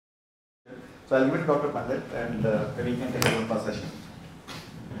So I'll give it to Dr. Pandit and maybe you can take over the first session.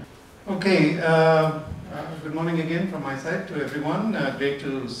 Okay, good morning again from my side to everyone. Great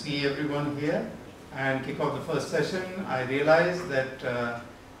to see everyone here and kick off the first session. I realize that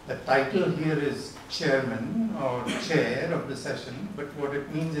the title here is chairman or chair of the session, but what it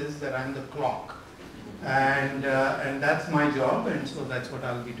means is that I'm the clock, and that's my job, and so that's what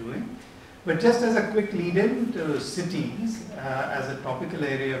I'll be doing. But just as a quick lead-in to cities as a topical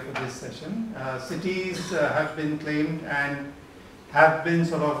area for this session, cities have been claimed and have been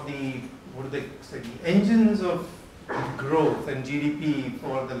sort of the, what do they say, the engines of growth and GDP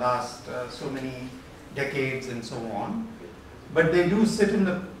for the last so many decades and so on. But they do sit in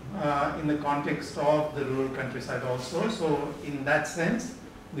the context of the rural countryside also. So in that sense,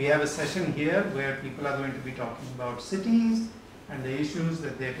 we have a session here where people are going to be talking about cities and the issues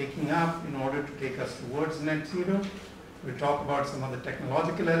that they're taking up in order to take us towards net zero. We'll talk about some of the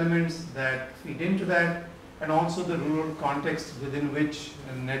technological elements that feed into that, and also the rural context within which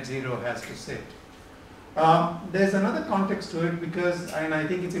net zero has to sit. There's another context to it because, and I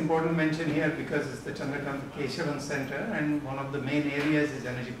think it's important to mention here because it's the Chandrakant Keshavan Center, and one of the main areas is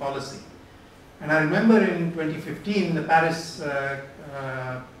energy policy. And I remember in 2015, the Paris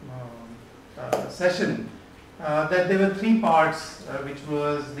session, that there were three parts, which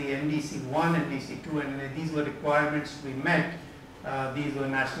was the NDC 1, NDC 2, and these were requirements to be met. These were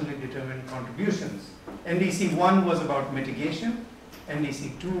nationally determined contributions. NDC 1 was about mitigation,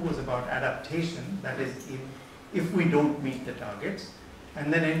 NDC 2 was about adaptation, that is if we don't meet the targets,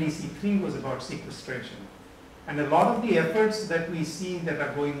 and then NDC 3 was about sequestration. And a lot of the efforts that we see that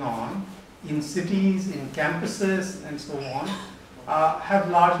are going on in cities, in campuses and so on, have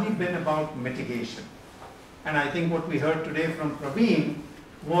largely been about mitigation. And I think what we heard today from Praveen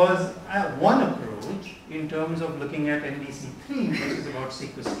was one approach in terms of looking at NDC 3, which is about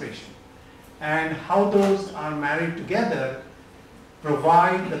sequestration. And how those are married together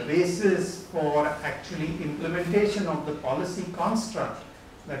provide the basis for actually implementation of the policy construct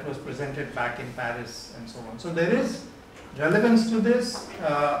that was presented back in Paris and so on. So there is relevance to this.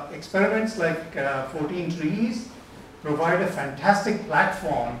 Experiments like 14 Trees provide a fantastic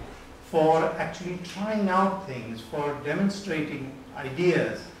platform for actually trying out things, for demonstrating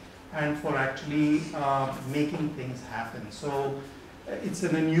ideas, and for actually making things happen. So it's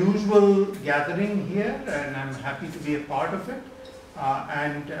an unusual gathering here, and I'm happy to be a part of it.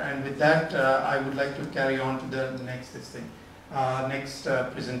 And with that, I would like to carry on to the next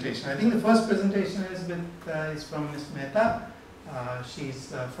presentation. I think the first presentation is from Ms. Mehta.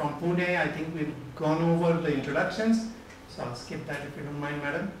 She's from Pune. I think we've gone over the introductions, so I'll skip that if you don't mind,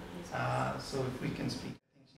 madam. So if we can speak.